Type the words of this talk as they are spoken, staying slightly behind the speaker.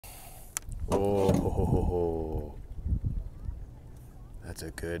Oh, that's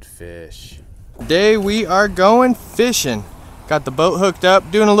a good fish. Today we are going fishing. Got the boat hooked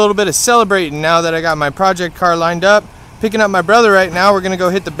up, doing a little bit of celebrating now that I got my project car lined up. Picking up my brother right now. We're gonna go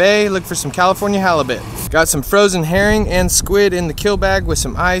hit the bay, look for some California halibut. Got some frozen herring and squid in the kill bag with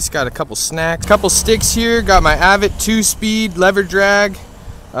some ice. Got a couple snacks, couple sticks here. Got my Avid 2-speed lever drag.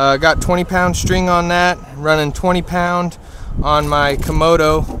 Got 20-pound string on that. Running 20-pound on my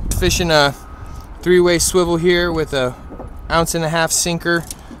Komodo. Fishing a 3-way swivel here with a 1.5 ounce sinker.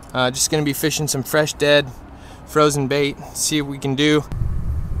 Just gonna be fishing some fresh dead frozen bait. See what we can do.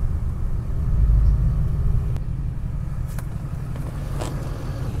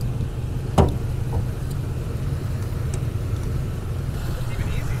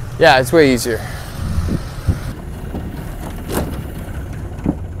 Yeah, it's way easier.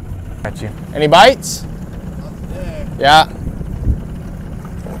 Got you. Any bites? Nothing there. Yeah.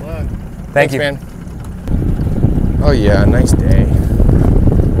 Good luck. Thanks, man. Oh yeah, nice day.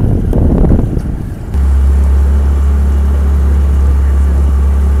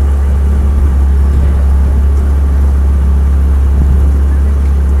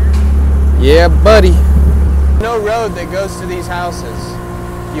 Yeah, buddy. No road that goes to these houses.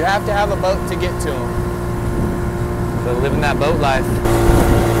 You have to have a boat to get to them. So living that boat life.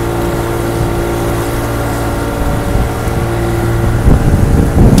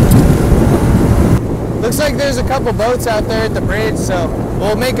 Looks like there's a couple boats out there at the bridge, so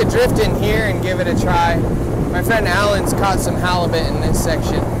we'll make a drift in here and give it a try. My friend Alan's caught some halibut in this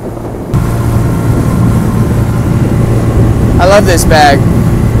section. I love this bag.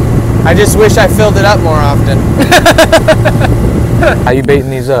 I just wish I filled it up more often. How you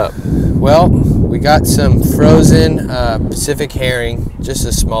baiting these up? Well, we got some frozen Pacific herring, just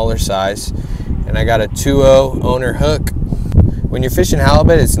a smaller size, and I got a 2.0 owner hook. When you're fishing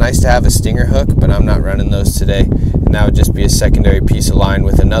halibut, it's nice to have a stinger hook, but I'm not running those today, and that would just be a secondary piece of line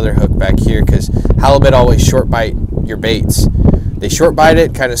with another hook back here, because halibut always short bite your baits. They short bite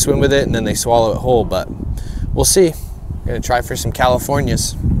it, kind of swim with it, and then they swallow it whole, but we'll see. I'm gonna try for some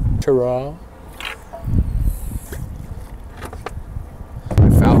Californias. Ta-ra.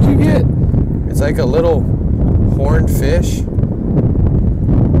 What foul did you get? It's like a little horned fish. I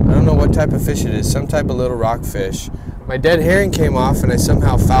don't know what type of fish it is, some type of little rockfish. My dead herring came off and I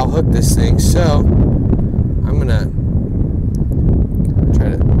somehow foul hooked this thing, so I'm gonna try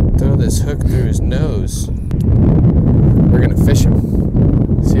to throw this hook through his nose. We're gonna fish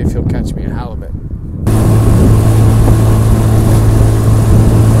him, see if he'll catch me a halibut.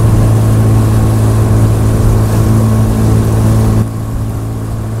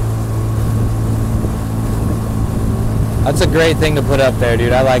 That's a great thing to put up there,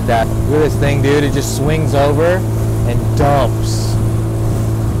 dude. I like that. Look at this thing, dude. It just swings over and dumps.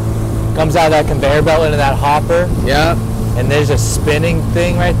 Comes out of that conveyor belt into that hopper. Yeah. And there's a spinning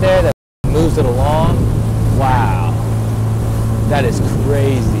thing right there that moves it along. Wow. That is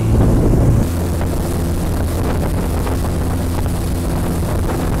crazy.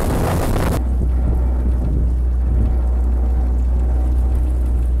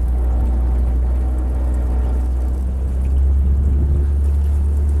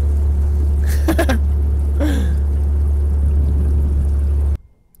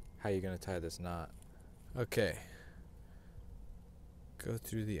 How are you gonna tie this knot? Okay. Go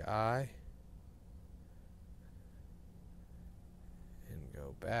through the eye and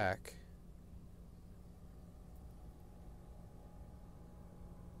go back.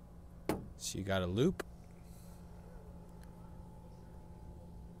 So you got a loop.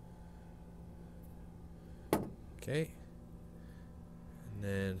 Okay. And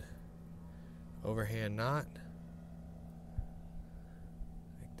then overhand knot.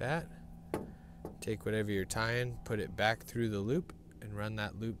 Like that. Take whatever you're tying, put it back through the loop, and run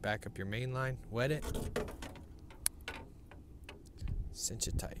that loop back up your main line. Wet it. Cinch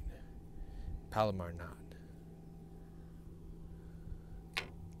it tight. Palomar knot.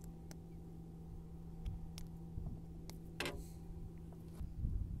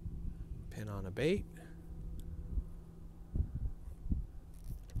 Pin on a bait.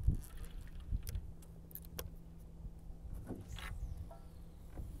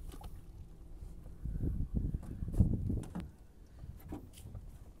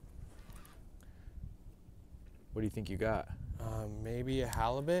 What do you think you got? Maybe a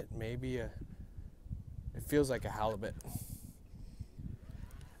halibut, maybe a, it feels like a halibut.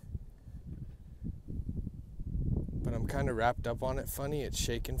 But I'm kind of wrapped up on it funny, it's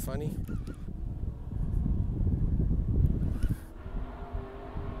shaking funny.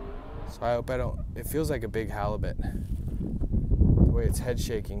 So I hope I don't, it feels like a big halibut. The way its head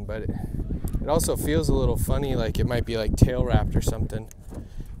shaking, but It also feels a little funny, like it might be like tail wrapped or something.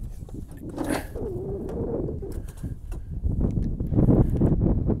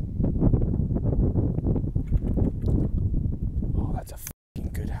 Oh, that's a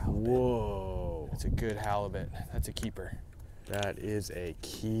fucking good halibut. Whoa. That's a good halibut. That's a keeper. That is a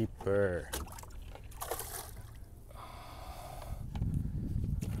keeper.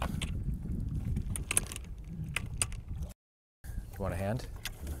 You want a hand?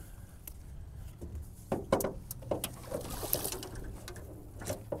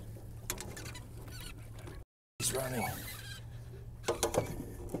 He's running. Do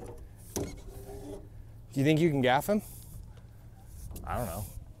you think you can gaff him? I don't know.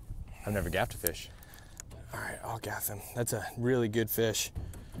 I've never gaffed a fish. All right, I'll gaff him. That's a really good fish.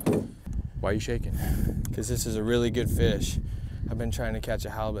 Why are you shaking? Because this is a really good fish. I've been trying to catch a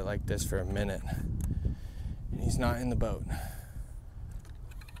halibut like this for a minute. And he's not in the boat.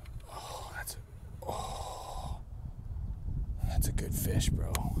 That's a good fish,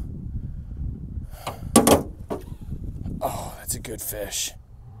 bro. Oh, that's a good fish.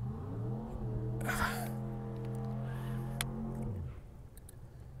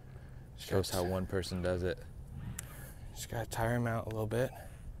 Shows how one person does it. Just gotta tire him out a little bit.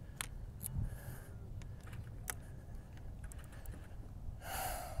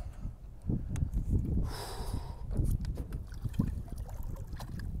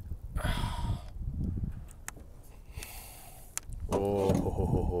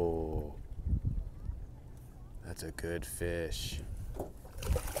 Oh, that's a good fish.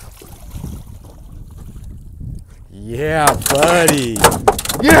 Yeah, buddy.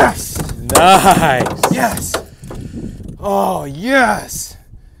 Yes! Nice. Yes! Oh, yes!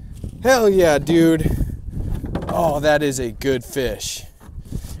 Hell yeah, dude. Oh, that is a good fish.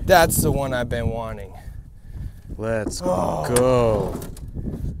 That's the one I've been wanting. Let's go.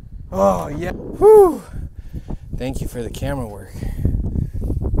 Oh, yeah. Whew. Thank you for the camera work.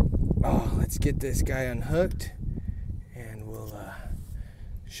 Oh, let's get this guy unhooked and we'll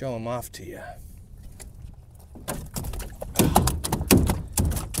show him off to you.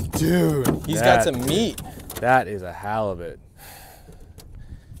 Dude, he's got some meat. That is a halibut.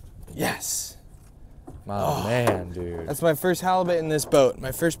 Yes. My man, dude. That's my first halibut in this boat.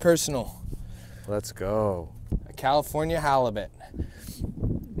 My first personal. Let's go. A California halibut.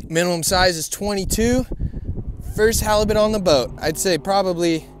 Minimum size is 22. First halibut on the boat. I'd say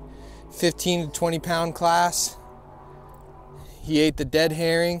probably 15 to 20 pound class. He ate the dead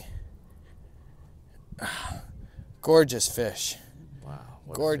herring. Gorgeous fish. Wow.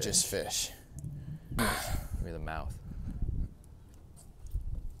 What Gorgeous fish. Give me the mouth.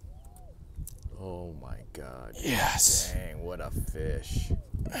 Oh my God. Yes. Dang, what a fish.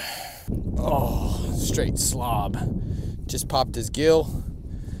 Oh, straight slob. Just popped his gill.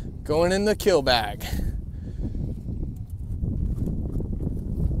 Going in the kill bag.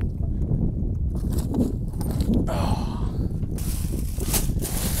 Oh.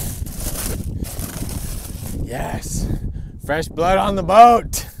 Yes. Fresh blood on the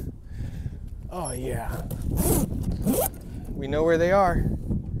boat. Oh yeah. We know where they are.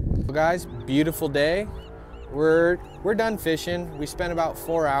 Well, guys, beautiful day. We're done fishing. We spent about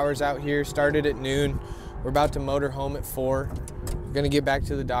 4 hours out here, started at noon. We're about to motor home at 4. We're gonna get back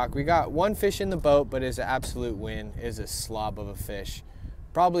to the dock. We got one fish in the boat, but it's an absolute win. It's a slob of a fish.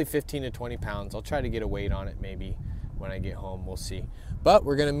 Probably 15 to 20 pounds. I'll try to get a weight on it maybe when I get home, we'll see. But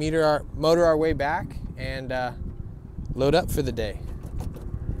we're gonna motor our way back and load up for the day.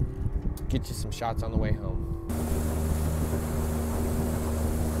 Get you some shots on the way home.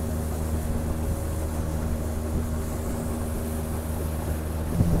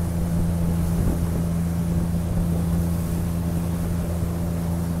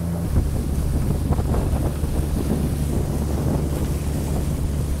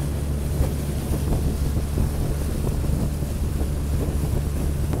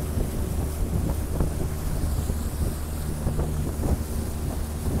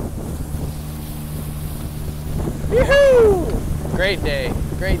 Woohoo! Great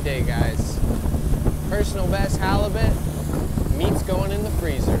day guys. Personal best halibut, meat's going in the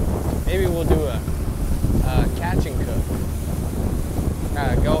freezer. Maybe we'll do a catch and cook.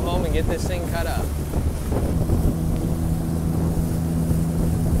 Gotta go home and get this thing cut up.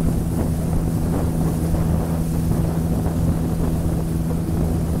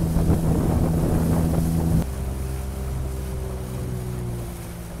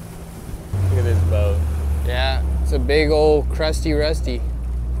 Look at this boat. Yeah, it's a big old crusty rusty.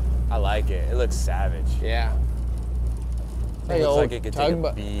 I like it. It looks savage. Yeah. It looks like it could take a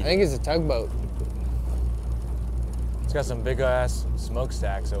I beat. think it's a tugboat. It's got some big ass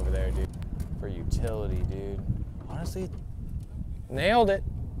smokestacks over there, dude. for utility, dude. Honestly, nailed it.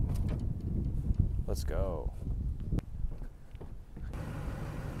 Let's go.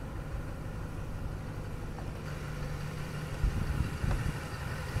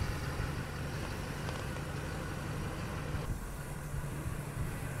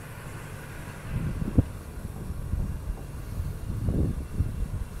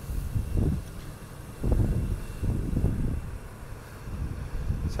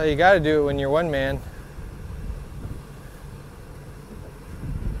 That's how you gotta do it when you're one man.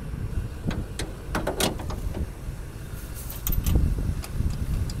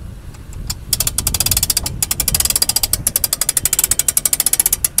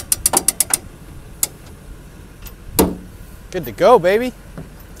 Good to go, baby.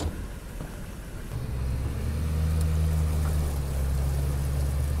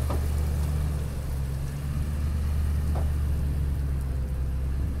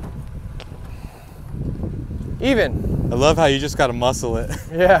 Even. I love how you just gotta muscle it.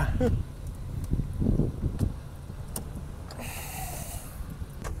 Yeah.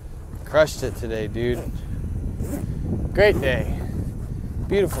 Crushed it today, dude. Great day.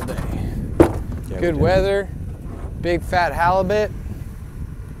 Beautiful day. Yeah, good weather. Big fat halibut.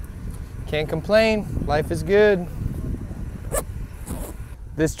 Can't complain. Life is good.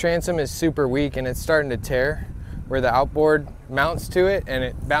 This transom is super weak and it's starting to tear where the outboard mounts to it, and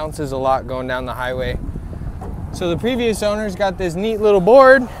it bounces a lot going down the highway. So the previous owners got this neat little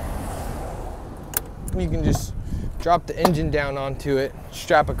board. You can just drop the engine down onto it,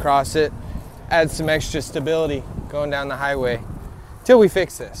 strap across it, add some extra stability going down the highway. Till we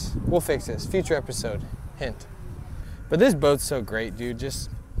fix this. We'll fix this. Future episode. Hint. But this boat's so great, dude. Just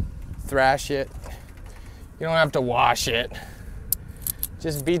thrash it. You don't have to wash it.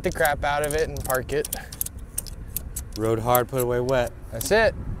 Just beat the crap out of it and park it. Rode hard, put away wet. That's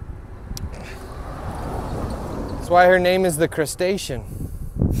it. That's why her name is the Crustacean.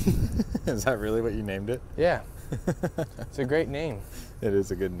 Is that really what you named it? Yeah. It's a great name. It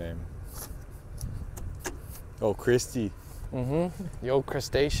is a good name. Oh, Christy. Mm-hmm. The old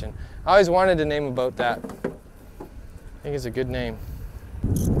Crustacean. I always wanted to name a boat that. I think it's a good name.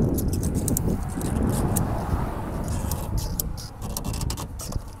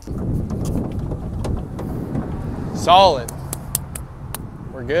 Solid.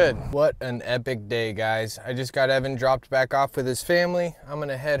 We're good. What an epic day, guys. I just got Evan dropped back off with his family. I'm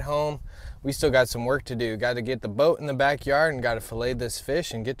gonna head home. We still got some work to do. Got to get the boat in the backyard and got to fillet this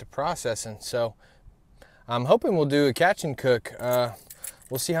fish and get to processing. So I'm hoping we'll do a catch and cook.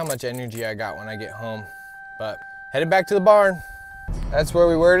 We'll see how much energy I got when I get home. But headed back to the barn. That's where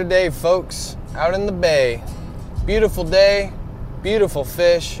we were today, folks. Out in the bay. Beautiful day, beautiful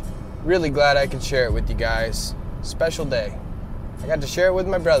fish. Really glad I could share it with you guys. Special day. I got to share it with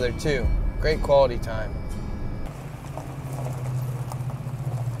my brother too. Great quality time.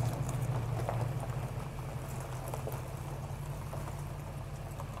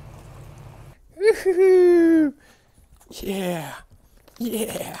 Woohoo! Yeah,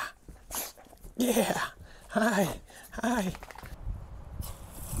 yeah, yeah. Hi, hi.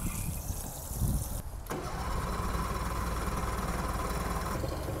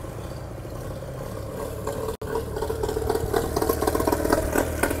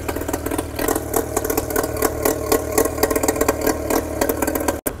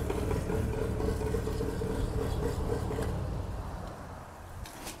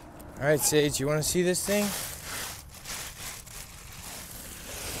 All right, Sage, you want to see this thing?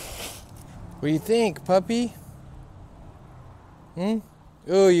 What do you think, puppy? Ooh,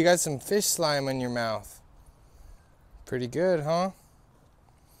 you got some fish slime on your mouth. Pretty good, huh?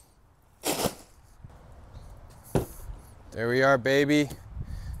 There we are, baby.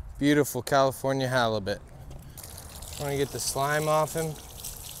 Beautiful California halibut. Want to get the slime off him?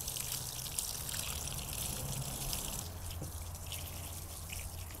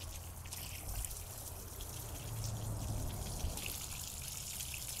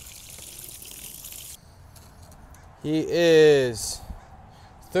 He is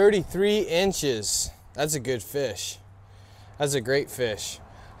 33 inches. That's a good fish. That's a great fish.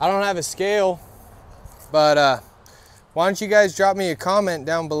 I don't have a scale, but why don't you guys drop me a comment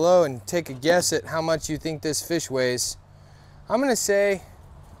down below and take a guess at how much you think this fish weighs. I'm gonna say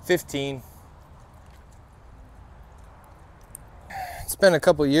 15. It's been a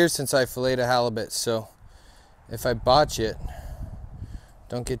couple years since I filleted a halibut, so if I botch it,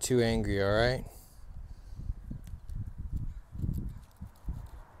 don't get too angry, all right?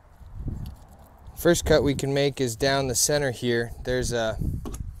 First cut we can make is down the center here. There's a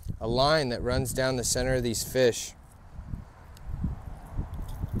line that runs down the center of these fish.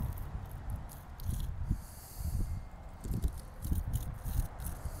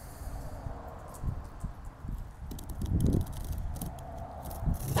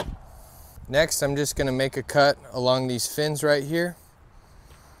 Next, I'm just gonna make a cut along these fins right here.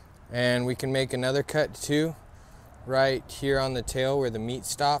 And we can make another cut too, right here on the tail where the meat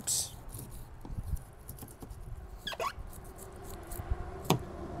stops.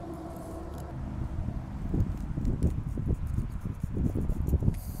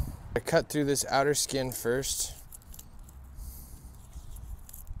 I cut through this outer skin first.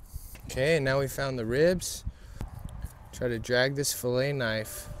 Okay, and now we found the ribs. Try to drag this fillet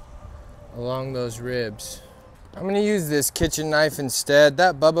knife along those ribs. I'm gonna use this kitchen knife instead.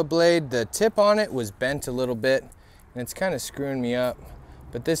 That Bubba blade, the tip on it was bent a little bit and it's kind of screwing me up,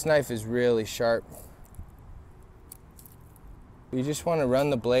 but this knife is really sharp. You just want to run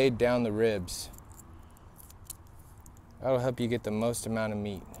the blade down the ribs. That'll help you get the most amount of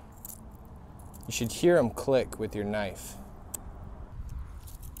meat. You should hear them click with your knife.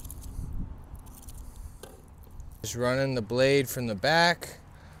 Just running the blade from the back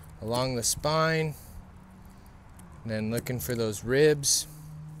along the spine, and then looking for those ribs.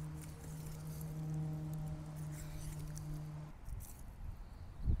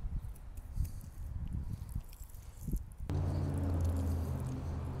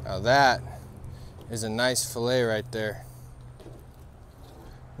 Now that is a nice fillet right there.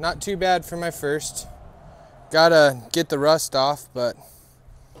 Not too bad for my first. Gotta get the rust off, but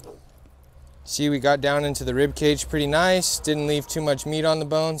see, we got down into the rib cage pretty nice. Didn't leave too much meat on the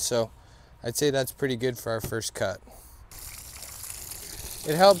bone, so I'd say that's pretty good for our first cut.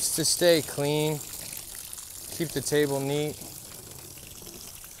 It helps to stay clean, keep the table neat.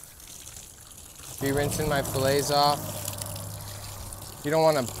 Be rinsing my fillets off. You don't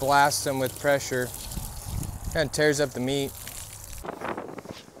want to blast them with pressure. Kind of tears up the meat.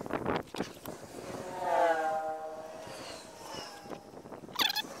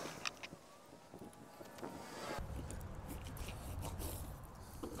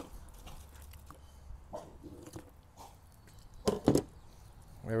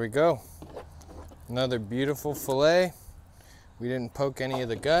 There we go. Another beautiful fillet. We didn't poke any of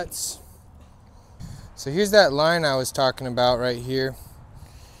the guts. So here's that line I was talking about right here.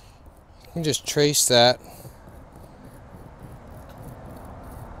 You can just trace that.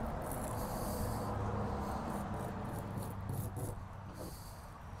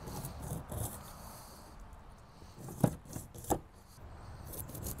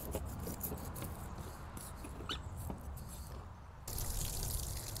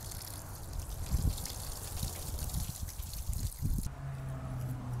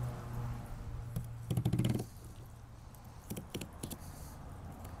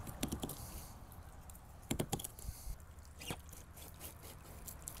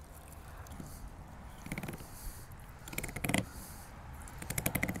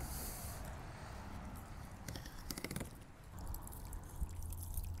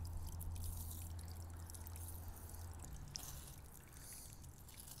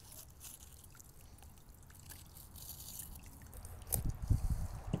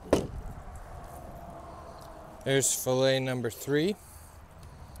 There's fillet number 3.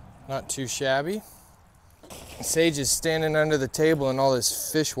 Not too shabby. Sage is standing under the table and all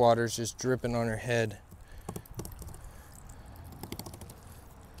this fish water is just dripping on her head.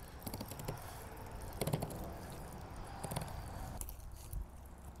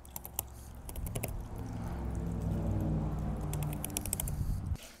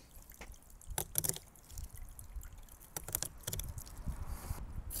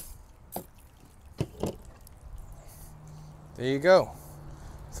 There you go.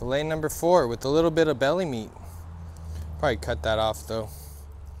 Fillet number 4 with a little bit of belly meat. Probably cut that off though.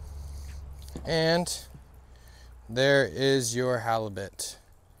 And there is your halibut.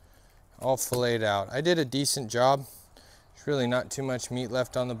 All filleted out. I did a decent job. There's really not too much meat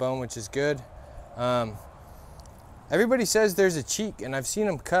left on the bone, which is good. Everybody says there's a cheek, and I've seen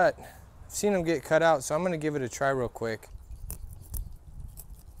them cut. I've seen them get cut out, so I'm gonna give it a try real quick.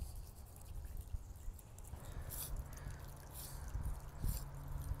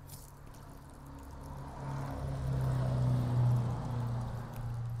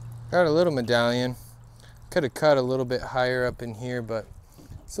 Got a little medallion. Could have cut a little bit higher up in here, but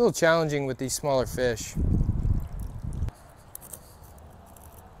it's a little challenging with these smaller fish.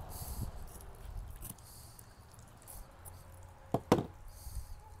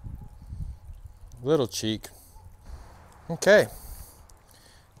 Little cheek. Okay,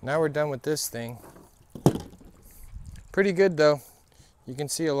 now we're done with this thing. Pretty good though. You can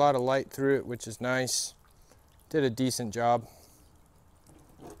see a lot of light through it, which is nice. Did a decent job.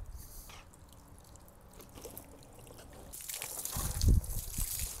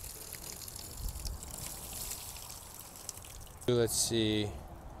 Let's see,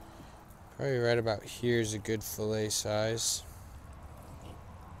 Probably right about here is a good fillet size.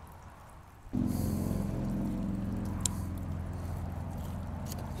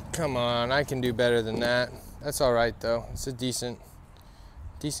 Come on, I can do better than that. That's all right though. It's a decent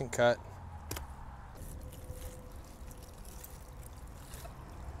cut.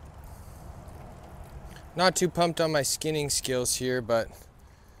 Not too pumped on my skinning skills here, but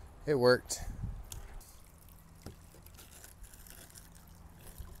it worked.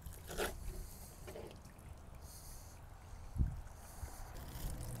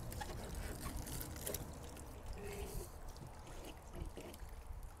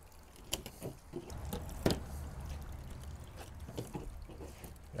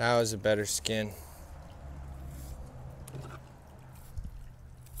 That was a better skin.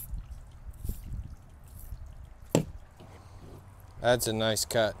 That's a nice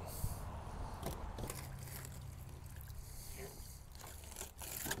cut.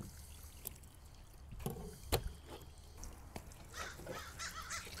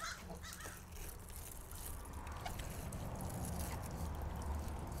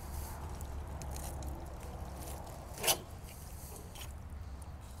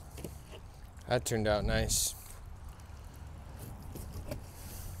 That turned out nice.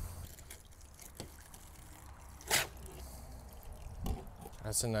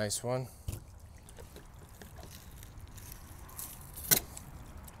 That's a nice one.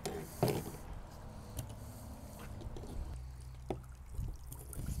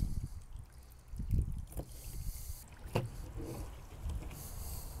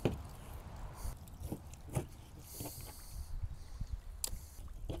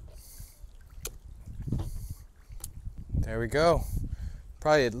 There we go.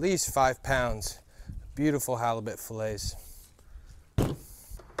 Probably at least 5 pounds. Beautiful halibut fillets. In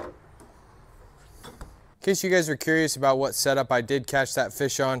case you guys were curious about what setup I did catch that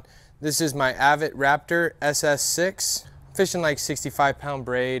fish on, this is my Avit Raptor SS6. Fishing like 65-pound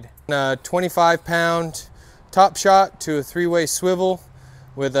braid. A 25-pound top shot to a 3-way swivel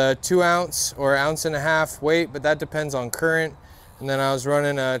with a 2-ounce or 1.5 ounce weight, but that depends on current. And then I was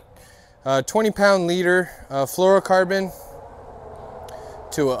running a 20-pound leader fluorocarbon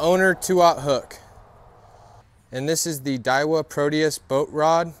to an owner 2-aught hook. And this is the Daiwa Proteus boat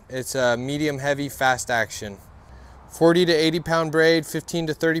rod. It's a medium heavy fast action. 40 to 80 pound braid, 15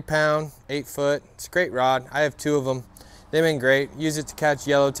 to 30 pound, 8 foot. It's a great rod. I have 2 of them. They've been great. Use it to catch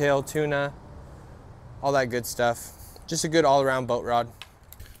yellowtail, tuna, all that good stuff. Just a good all-around boat rod.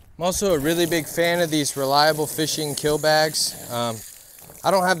 I'm also a really big fan of these reliable fishing kill bags. I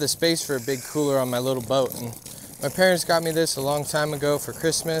don't have the space for a big cooler on my little boat, and my parents got me this a long time ago for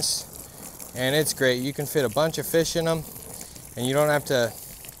Christmas, and it's great. You can fit a bunch of fish in them, and you don't have to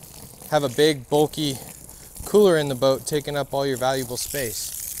have a big bulky cooler in the boat taking up all your valuable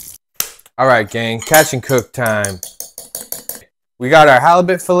space. All right, gang, catch and cook time. We got our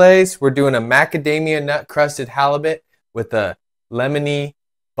halibut fillets. We're doing a macadamia nut crusted halibut with a lemony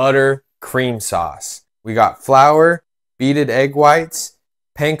butter cream sauce. We got flour, beaded egg whites,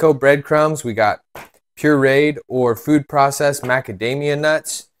 panko breadcrumbs. We got pureed or food processed macadamia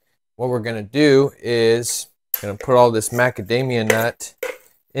nuts. What we're gonna do is gonna put all this macadamia nut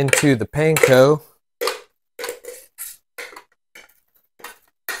into the panko.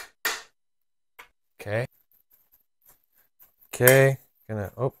 Okay,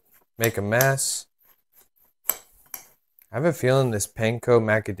 gonna make a mess. I have a feeling this panko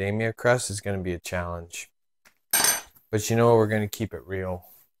macadamia crust is gonna be a challenge. But you know what, we're gonna keep it real.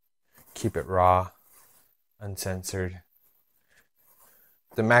 Keep it raw, uncensored.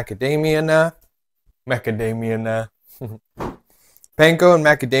 The macadamia nut. Panko and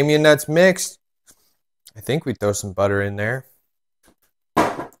macadamia nuts mixed. I think we throw some butter in there.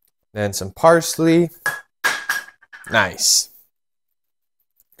 Then some parsley. Nice.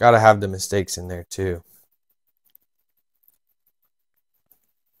 Gotta have the mistakes in there too.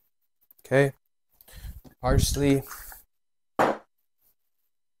 Okay. Parsley.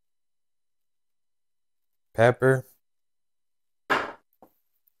 Pepper.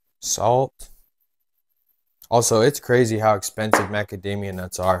 Salt. Also, it's crazy how expensive macadamia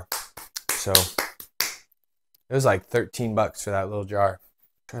nuts are. So, it was like 13 bucks for that little jar.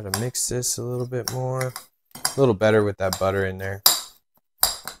 Try to mix this a little bit more. A little better with that butter in there.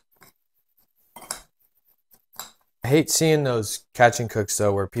 I hate seeing those catch and cooks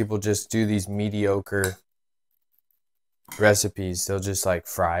though, where people just do these mediocre recipes. They'll just like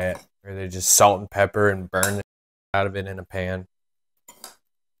fry it, or they just salt and pepper and burn it out of it in a pan.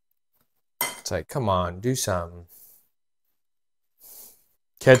 It's like, come on, do something.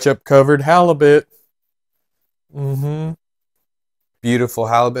 Ketchup covered halibut. Beautiful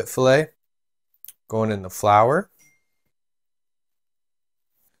halibut fillet. going in the flour.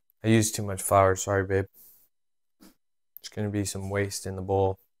 I used too much flour, sorry babe. There's going to be some waste in the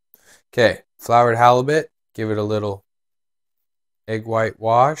bowl. Okay, floured halibut, give it a little egg white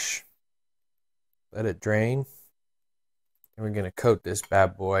wash. Let it drain. And we're going to coat this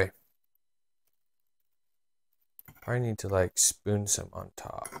bad boy. Probably need to like spoon some on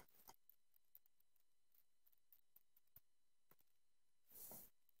top.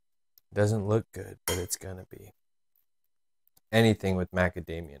 Doesn't look good, but it's going to be. Anything with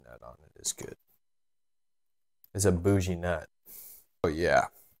macadamia nut on it is good. It's a bougie nut. Oh yeah.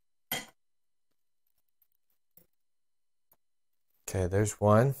 Okay, there's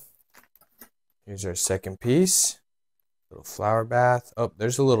one. Here's our second piece. Little flour bath. Oh,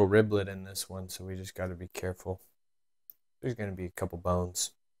 there's a little riblet in this one, so we just got to be careful. There's going to be a couple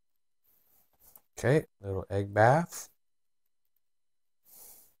bones. Okay, little egg bath.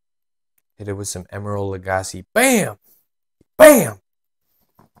 Hit it with some Emerald Lagasse. Bam! Bam!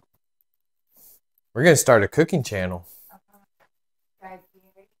 We're going to start a cooking channel.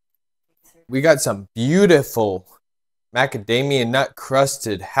 We got some beautiful macadamia nut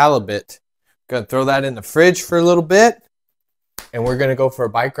crusted halibut. Gonna throw that in the fridge for a little bit. And we're gonna go for a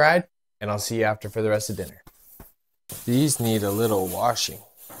bike ride. And I'll see you after for the rest of dinner. These need a little washing.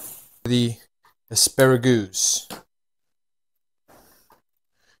 The asparagus.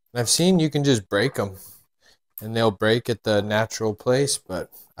 I've seen you can just break them. And they'll break at the natural place. But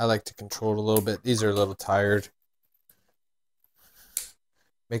I like to control it a little bit. These are a little tired.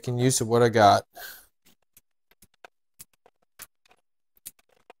 Making use of what I got.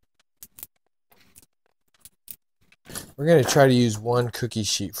 We're going to try to use one cookie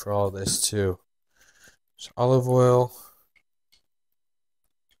sheet for all this too. So olive oil,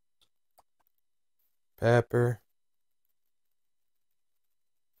 pepper,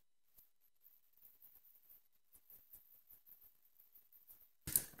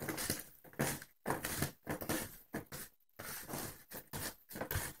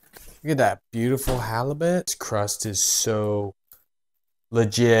 look at that beautiful halibut. This crust is so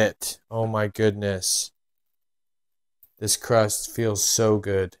legit. Oh my goodness. This crust feels so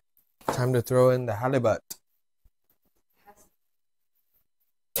good. Time to throw in the halibut.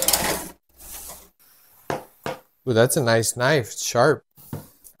 Ooh, that's a nice knife. It's sharp.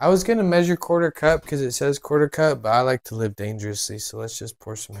 I was going to measure quarter cup because it says quarter cup, but I like to live dangerously, so let's just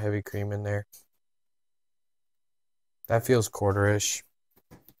pour some heavy cream in there. That feels quarter-ish.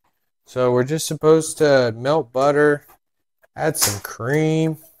 So we're just supposed to melt butter, add some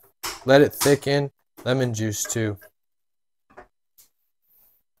cream, let it thicken, lemon juice too.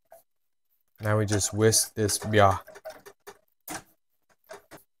 Now we just whisk this, yeah.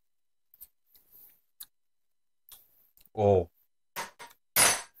 Oh.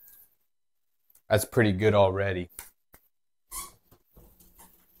 That's pretty good already.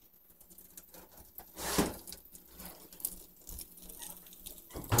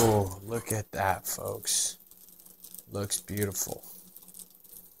 Oh, look at that, folks. Looks beautiful.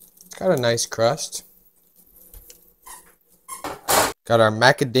 It's got a nice crust. Got our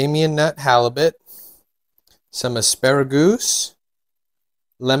macadamia nut halibut, some asparagus,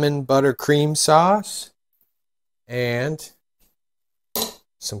 lemon butter cream sauce, and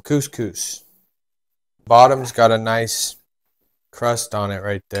some couscous. Bottom's got a nice crust on it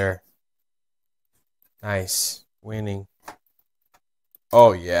right there. Nice. Winning.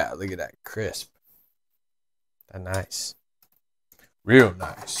 Oh yeah, look at that crisp. That nice. Real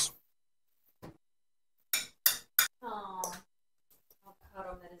nice. Oh,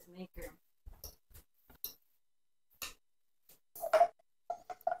 avocado met his maker.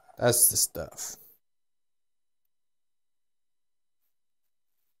 That's the stuff.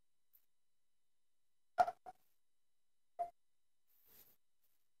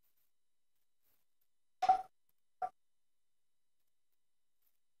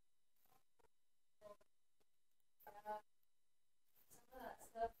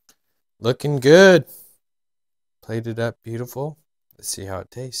 Looking good. Plated up beautiful. Let's see how it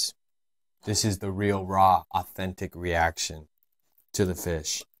tastes. This is the real raw, authentic reaction to the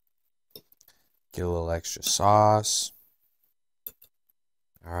fish. Get a little extra sauce.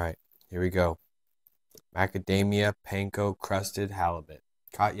 All right, here we go. Macadamia panko crusted halibut.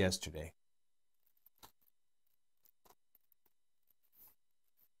 Caught yesterday.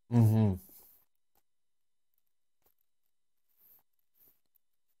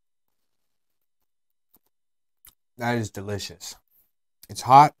 That is delicious. It's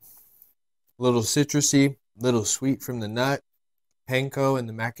hot, a little citrusy, a little sweet from the nut. Panko and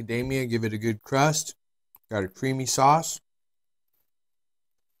the macadamia give it a good crust. Got a creamy sauce.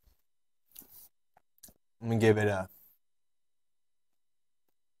 I'm gonna give it a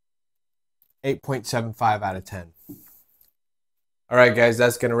 8.75 out of 10. All right, guys,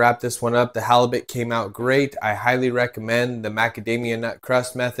 that's going to wrap this one up. The halibut came out great. I highly recommend the macadamia nut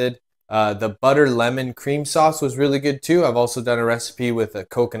crust method. The butter lemon cream sauce was really good too. I've also done a recipe with a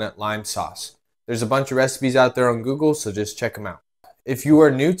coconut lime sauce. There's a bunch of recipes out there on Google, so just check them out. If you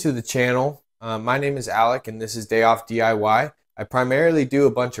are new to the channel, my name is Alec and this is Day Off DIY. I primarily do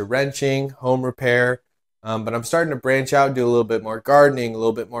a bunch of wrenching, home repair, but I'm starting to branch out, do a little bit more gardening, a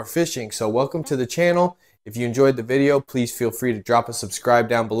little bit more fishing. So welcome to the channel. If you enjoyed the video, please feel free to drop a subscribe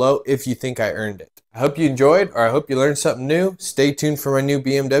down below if you think I earned it. I hope you enjoyed, or I hope you learned something new. Stay tuned for my new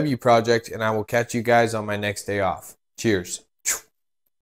BMW project, and I will catch you guys on my next day off. Cheers.